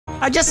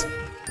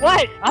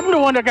What? I'm the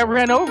one that got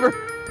ran over.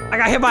 I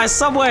got hit by a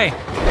subway.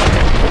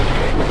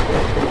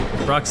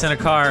 Brock's in a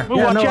car.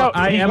 Watch out.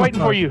 He's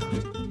waiting for you.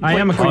 I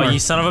am a car. Oh, you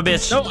son of a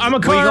bitch. No, I'm a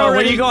car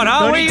already. Where you going?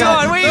 Oh, where you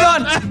going? Where you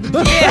going?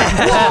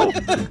 Yeah.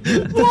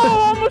 Whoa,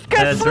 almost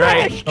got That's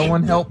smashed. right.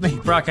 Someone help me.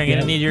 Brock, I'm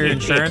gonna need your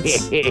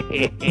insurance.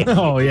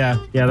 Oh,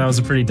 yeah. Yeah, that was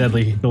a pretty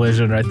deadly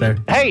collision right there.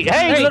 Hey,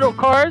 little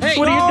cars. Hey,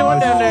 what are you doing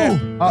down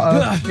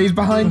there? He's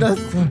behind us.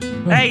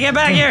 Hey, get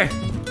back here.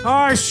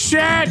 Oh,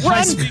 shit.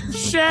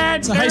 Shit.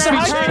 It's a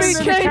high-speed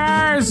chase.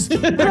 Cars. I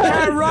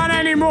can't run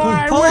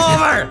anymore. Pull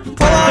over.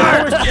 Pull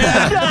over.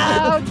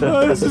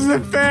 Oh, this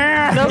isn't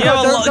fair. Do you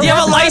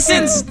have a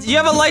license? Do you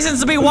have a license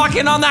to be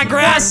walking on that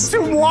grass? To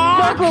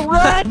walk on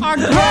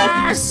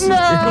grass.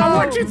 No.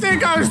 What do you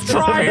think I was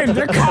trying?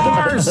 The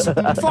cars.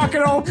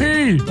 Fucking OP.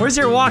 Where's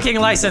your walking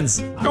license?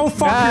 Go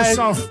fuck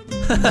yourself.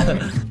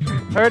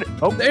 Heard it.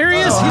 Oh, There he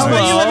is. He's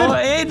where you live.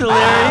 Hey,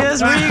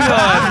 Delirious, where you going?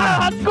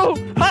 Let's go.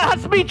 Hot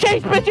speed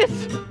chase,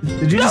 bitches.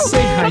 Did you just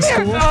say high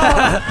school?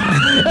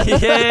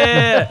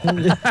 Yeah.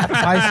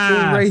 High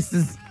school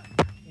races.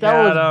 That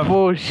was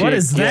bullshit. What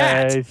is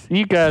that? Guys.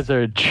 You guys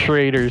are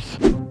traitors.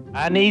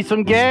 I need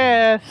some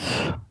gas.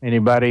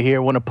 Anybody here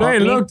want to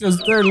pump me? Look, there's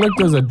a dildo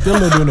doing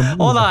a move.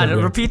 Hold on,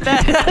 repeat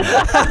that.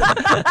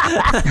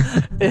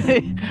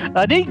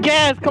 I need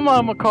gas. Come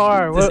on, my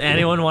car. Does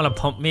anyone want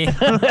to pump me?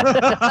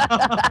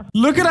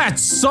 Look at that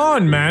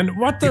sun, man.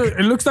 What the?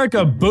 It looks like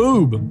a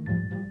boob.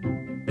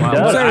 Wow,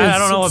 I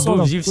don't know what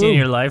boobs you've seen in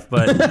your life,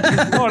 but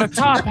Oh, the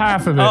top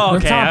half of it. oh, The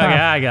okay, top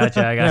half. I got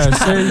you. Yeah,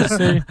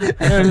 see,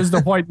 there's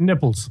the white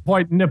nipples,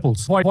 white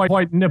nipples.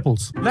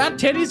 That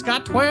titty's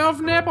got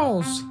 12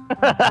 nipples.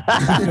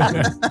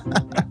 I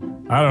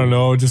don't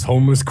know, just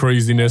homeless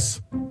craziness.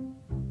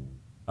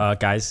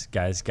 guys,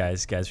 we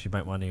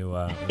might want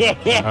to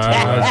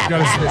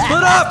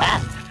Split up.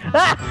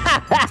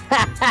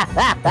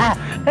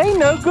 Hey,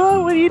 no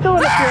good. What are you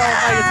doing up here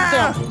all by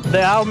yourself?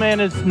 The owl man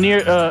is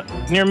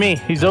near me.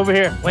 He's over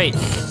here. Wait.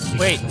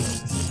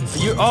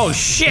 You? Oh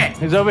shit!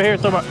 He's over here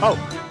somewhere.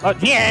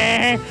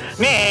 Yeah.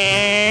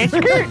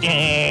 Skirt.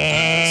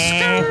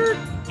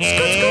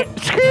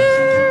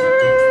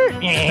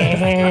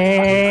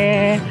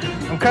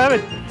 I'm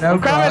coming. I'm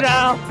coming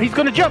now. He's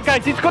gonna jump,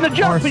 guys. He's gonna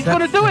jump. He's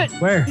gonna do it.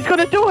 Where? He's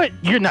gonna do it.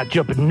 You're not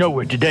jumping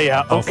nowhere today,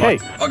 Al. Okay.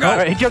 Oh god. All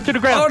right, he jumped to the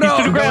ground. Oh, no.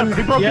 He's to the ground.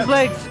 He broke his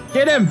legs.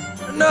 Get him.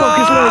 No!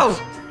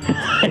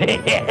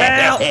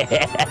 Help!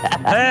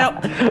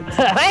 Help!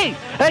 Hey,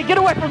 get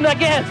away from that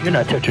gas! You're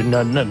not touching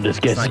none of this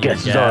gas. This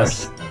gas is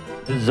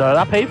ours.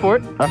 I paid for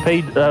it. I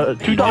paid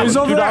 $2. He's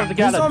over there. $2 a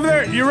gallon. He's over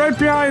there. You're right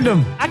behind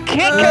him. I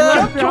can't catch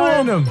up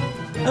to him.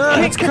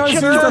 It's because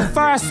you're the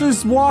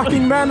fastest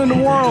walking man in the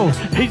world.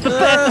 He's the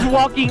fastest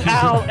walking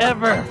owl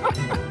ever.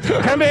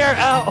 Come here,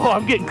 owl. Oh,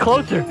 I'm getting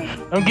closer.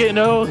 I'm getting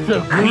so close.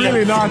 You're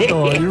really not,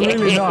 though. You're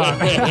really not.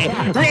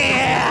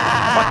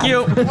 Fuck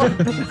you!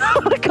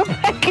 Come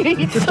back and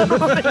eat some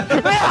of it.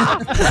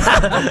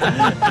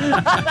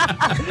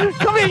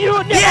 Come here, you.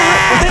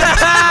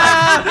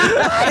 Yeah,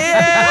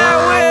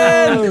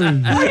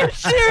 win! Are you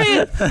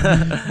serious?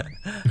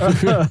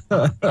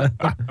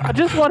 I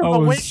just wanted my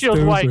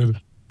windshield white.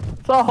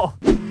 That's all.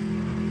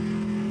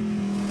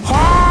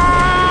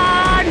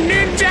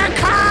 Ninja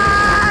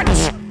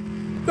cards!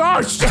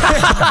 Oh shit!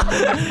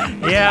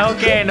 Yeah,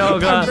 okay, no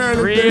gun.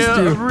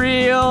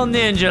 Real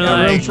ninja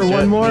like. For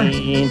one more?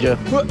 Ninja.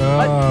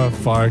 Oh,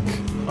 fuck.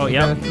 Oh,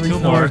 yeah, two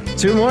more.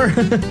 Two more?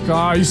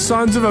 God, you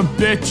sons of a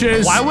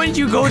bitches. Why wouldn't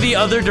you go the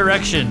other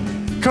direction?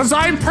 Because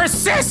I'm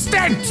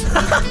persistent!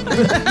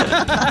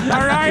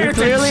 Alright, You're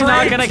clearly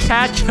not gonna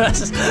catch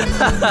us.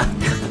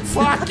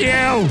 Fuck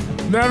you!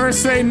 Never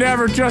say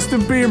never,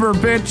 Justin Bieber,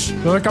 bitch.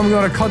 Look, I'm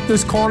gonna cut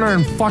this corner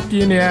and fuck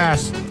you in the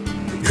ass.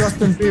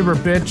 Justin Bieber,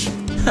 bitch.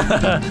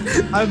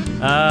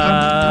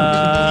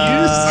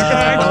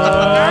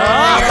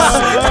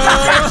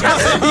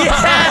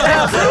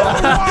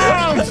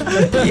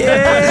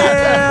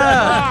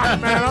 Yeah!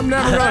 Man, I'm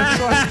never gonna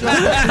trust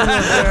Justin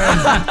Bieber.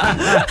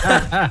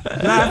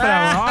 Laugh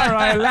out.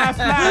 Alright, laugh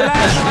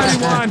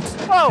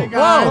all you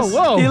want.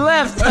 Whoa. He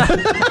left.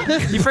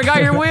 You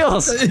forgot your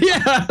wheels. Yeah.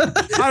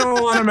 I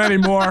don't want them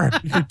anymore.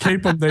 You can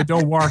keep them, they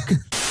don't work.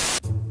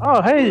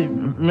 Oh, hey,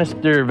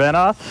 Mr.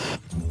 Vanoss.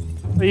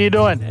 What are you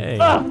doing? Hey.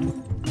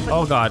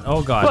 Oh god.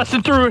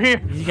 Busting through here.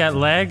 You got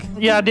lag?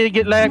 Yeah, I did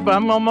get lag, but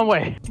I'm on my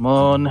way. I'm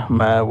on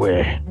my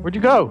way. Where'd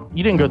you go?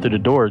 You didn't go through the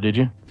door, did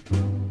you?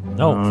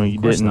 No, you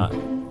of course didn't. not.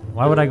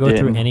 Why would I go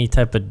through any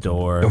type of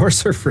door?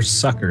 Doors are for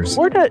suckers.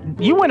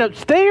 You went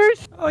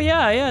upstairs? Oh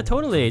yeah,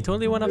 totally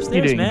went upstairs,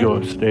 You didn't man. go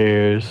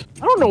upstairs.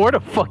 I don't know where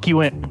the fuck you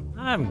went.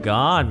 I'm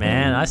gone,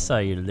 man. I saw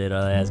your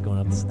little ass going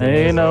up the stairs.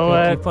 Hey, you know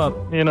what? Keep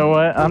up. You know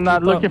what? I'm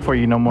not looking for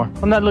you no more.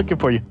 I'm not looking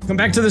for you. Come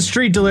back to the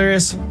street,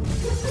 Delirious.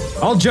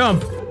 I'll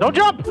jump. Don't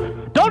jump!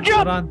 Don't jump!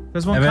 Hold on.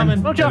 There's one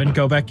coming. Don't jump. Evan,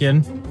 go back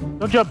in.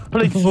 Don't jump,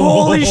 please.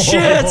 Holy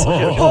shit!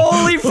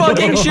 Holy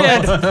fucking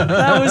shit!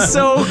 That was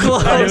so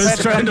close. I was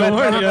trying to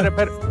warn you.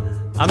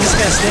 I'm just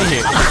gonna stay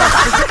here.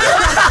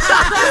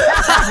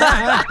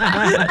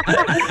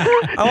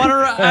 I want to.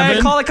 I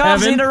call the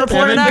cops. Need to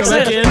report an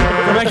accident.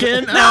 Go back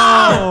in.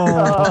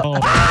 No.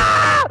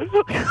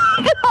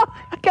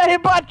 I got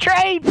hit by a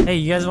train. Hey,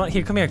 you guys want?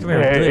 Here, come here,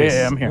 please.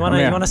 Yeah, I'm here. You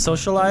wanna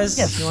socialize?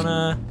 Yes. You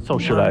wanna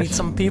socialize? Meet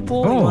some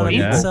people. Oh, you wanna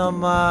yeah. meet some?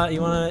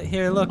 You wanna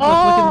here? Look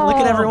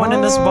at everyone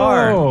in this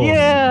bar.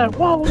 Yeah.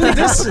 Whoa.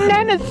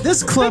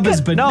 This club is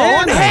No,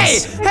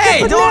 bananas.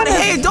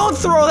 hey, don't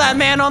throw that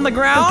man on the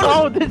ground.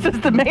 Oh, this is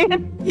the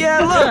man. Yeah,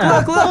 look.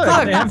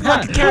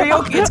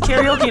 Karaoke. It's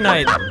karaoke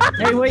night.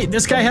 Hey, wait,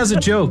 this guy has a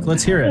joke.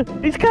 Let's hear it.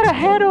 He's got a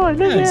hat on.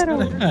 Look Yeah, he's at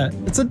got him. a hat.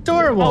 It's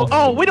adorable.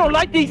 Oh, we don't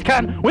like these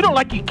kind. We don't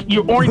like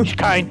your orange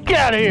kind. Get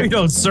out of here. We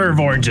don't serve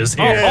oranges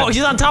here. Oh,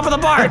 he's on top of the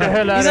bar.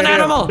 He's an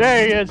animal.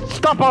 There he is.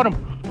 Stomp on him.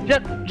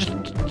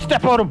 Just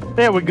step on him.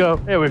 There we go.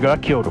 I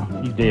killed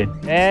him. He's dead.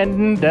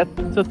 And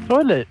that's a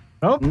toilet.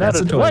 Oh, that's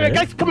a toilet. Wait,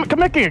 guys, come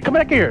back here. Come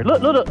back here.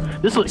 Look.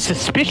 This looks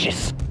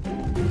suspicious.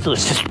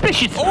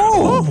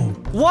 Oh,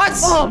 What?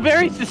 Oh,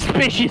 very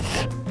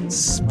suspicious.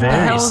 it's very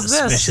hell is this?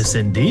 suspicious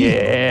indeed.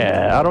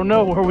 Yeah, I don't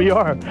know where we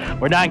are.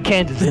 We're not in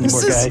Kansas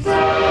anymore, This is-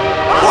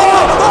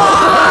 guys.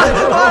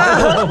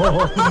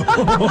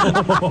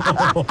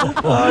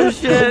 Oh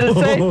shit!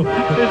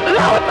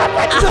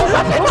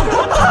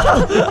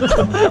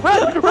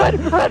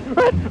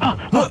 Run!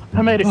 Oh,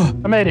 I made it. All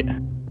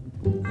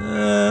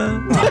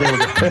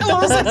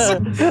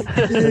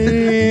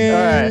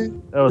right.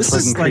 That was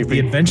This is fucking like the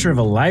creepy. adventure of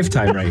a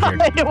lifetime right here.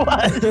 It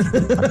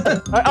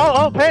was.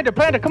 Oh,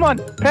 Panda, come on.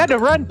 Panda,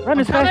 run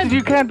as fast as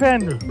you can,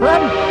 Panda.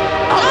 Run.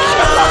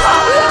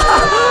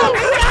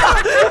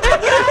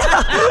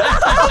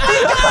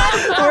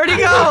 Where'd he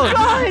go?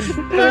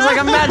 It was like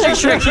a magic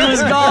trick. He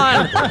was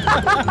gone.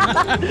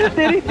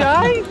 Did he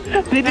die?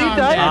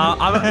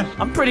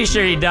 I'm pretty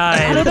sure he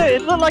died.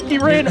 It looked like he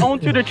ran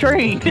onto the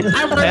train.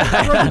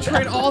 I rode the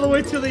train all the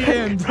way to the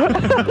end.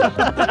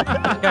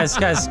 Guys,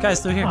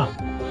 through here.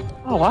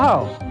 Oh,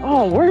 wow.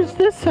 Oh, where's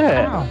this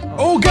at?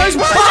 Oh, guys,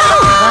 No!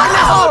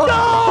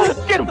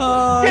 Get him!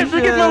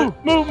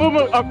 Get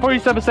move!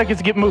 47 seconds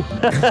to get moved.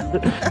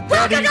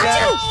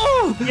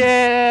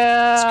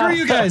 Yeah! screw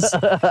you guys.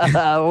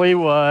 We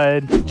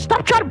won.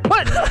 Stop trying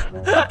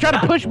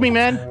to push me,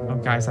 man. Oh,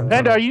 guys, I'm.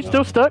 Panda, are you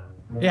still stuck?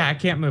 Yeah, I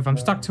can't move. I'm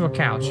stuck to a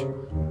couch.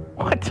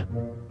 What?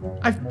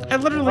 I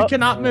literally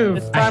cannot move.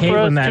 It's time hate for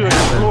us when that to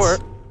explore.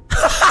 happens.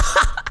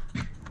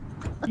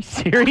 You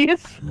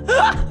serious?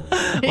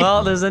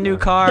 Well, there's a new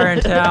car in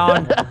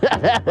town.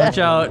 Watch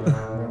out.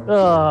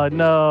 Oh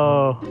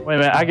no! Wait a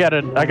minute, I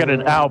got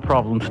an owl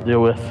problem to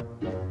deal with.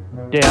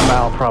 Damn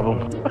owl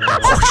problem.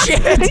 Oh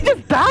shit! He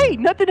just died.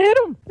 Nothing hit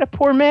him. That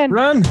poor man.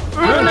 Run,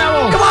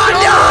 owl. Come on!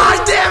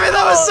 No! Damn it!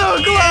 That was so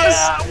close.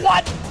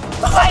 What?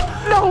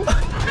 No,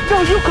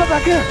 you come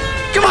back here.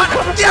 Come on!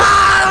 Yeah!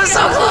 That was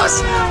so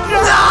close.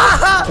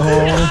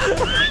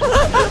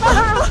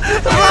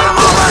 Run him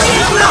over!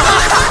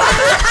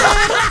 No!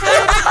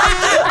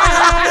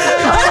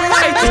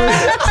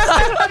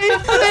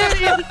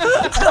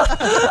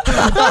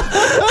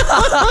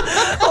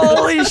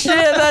 Holy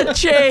shit, that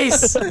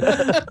chase!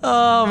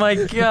 Oh my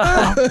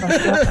god.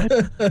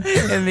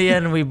 In the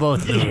end, we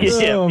both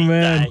lose. Yeah, Oh, we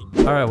man.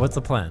 died. Alright, what's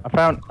the plan? I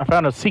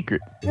found a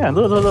secret. Yeah,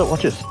 look,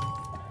 watch this.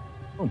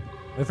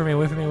 Wait for me.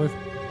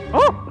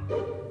 Oh,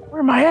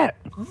 where am I at?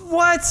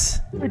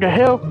 What? Where the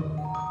hell?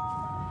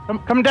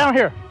 Come down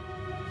here.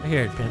 Right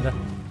here, Panda.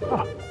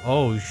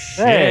 Oh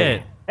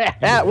shit.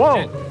 Hey.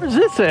 Whoa, where's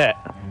this at?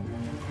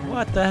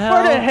 What the hell?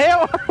 Where the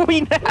hell are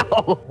we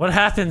now? What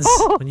happens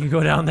when you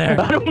go down there?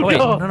 I don't Wait,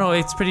 know. no,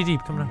 it's pretty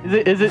deep. Come down.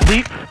 Is it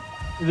deep?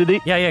 Is it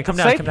deep? Yeah, come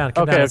down, Safe? come down.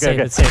 Okay, It's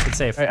okay. safe, it's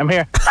safe. All right, I'm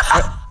here.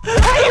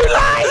 Are you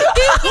lying?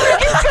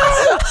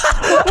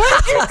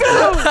 Where'd you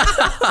go?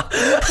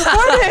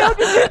 Where the hell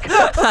did you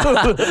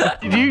go?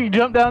 Did you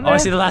jump down Oh, there? I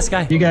see the last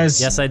guy. You guys,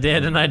 Yes, I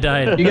did, and I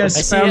died. you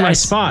guys found my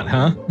spot,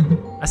 huh?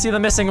 I see the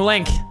missing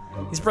link.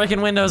 He's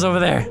breaking windows over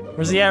there.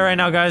 Where's he at right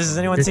now, guys? Does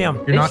anyone see him?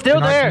 He's still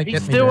there.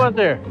 He's still up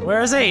there.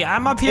 Where is he?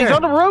 I'm up here. He's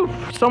on the roof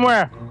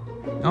somewhere.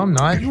 No, I'm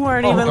not. You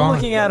weren't even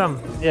looking at him.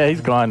 Yeah,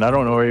 he's gone. I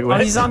don't know where he Oh,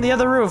 went. he's on the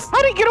other roof.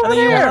 How did he get over I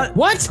think you there? want-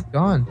 What?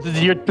 Gone. This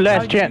is your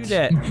last How'd you chance. do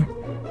that?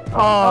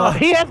 Oh,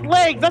 he has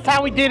legs. That's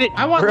how we did it.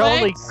 I want We're legs.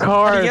 only Oh,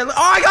 cars.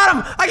 I got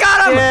him! I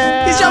got him!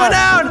 Yeah. He's jumping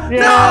down!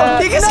 Yeah.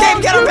 No! He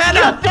escaped! Get him,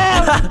 Jump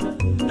Panda!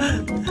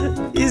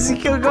 down. He's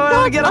going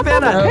on! Get him,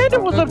 Panda! Panda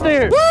was up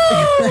there.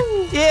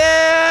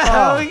 Yeah!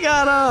 Oh. We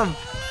got him!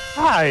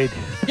 Hide.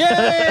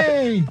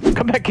 Yay!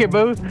 Come back here,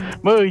 Boo.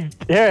 Boo,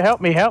 here,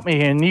 help me,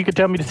 and you can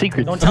tell me the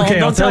secret. Don't tell Okay,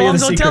 him! I'll Don't tell tell you him! the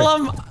Don't secret. tell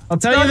him! I'll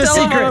tell you Don't the tell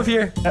him I'm secret. up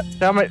here.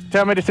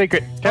 Tell me the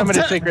secret. Tell me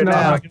the secret No, I'm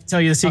now. not gonna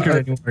tell you the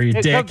secret anymore, you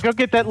Hey, dick. go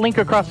get that link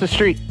across the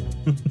street.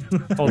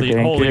 Holy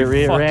Okay, get fucking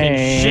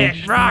rearranged.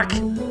 shit, Brock!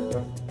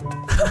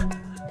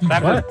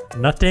 What?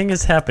 Nothing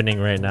is happening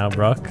right now,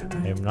 Brock.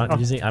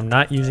 I'm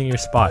not using your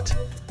spot.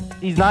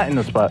 He's not in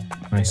the spot.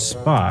 My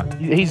spot.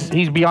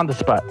 He's beyond the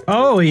spot.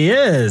 Oh, he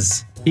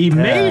is. He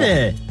made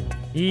it.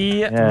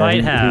 He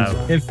might have.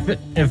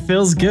 It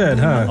feels good,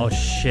 huh? Oh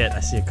shit, I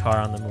see a car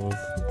on the move.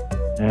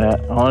 Yeah,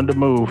 on the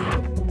move.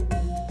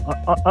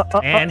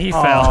 And he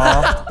fell.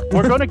 Aw.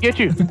 We're gonna get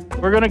you.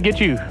 We're gonna get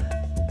you.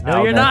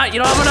 No, you're not. You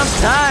don't have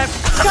enough time.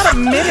 We got a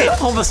minute.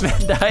 Homeless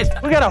man died.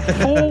 We got a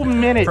full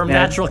minute From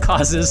now. natural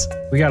causes.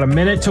 We got a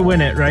minute to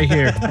win it right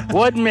here.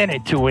 1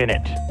 minute to win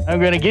it. I'm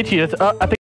gonna get you. I think.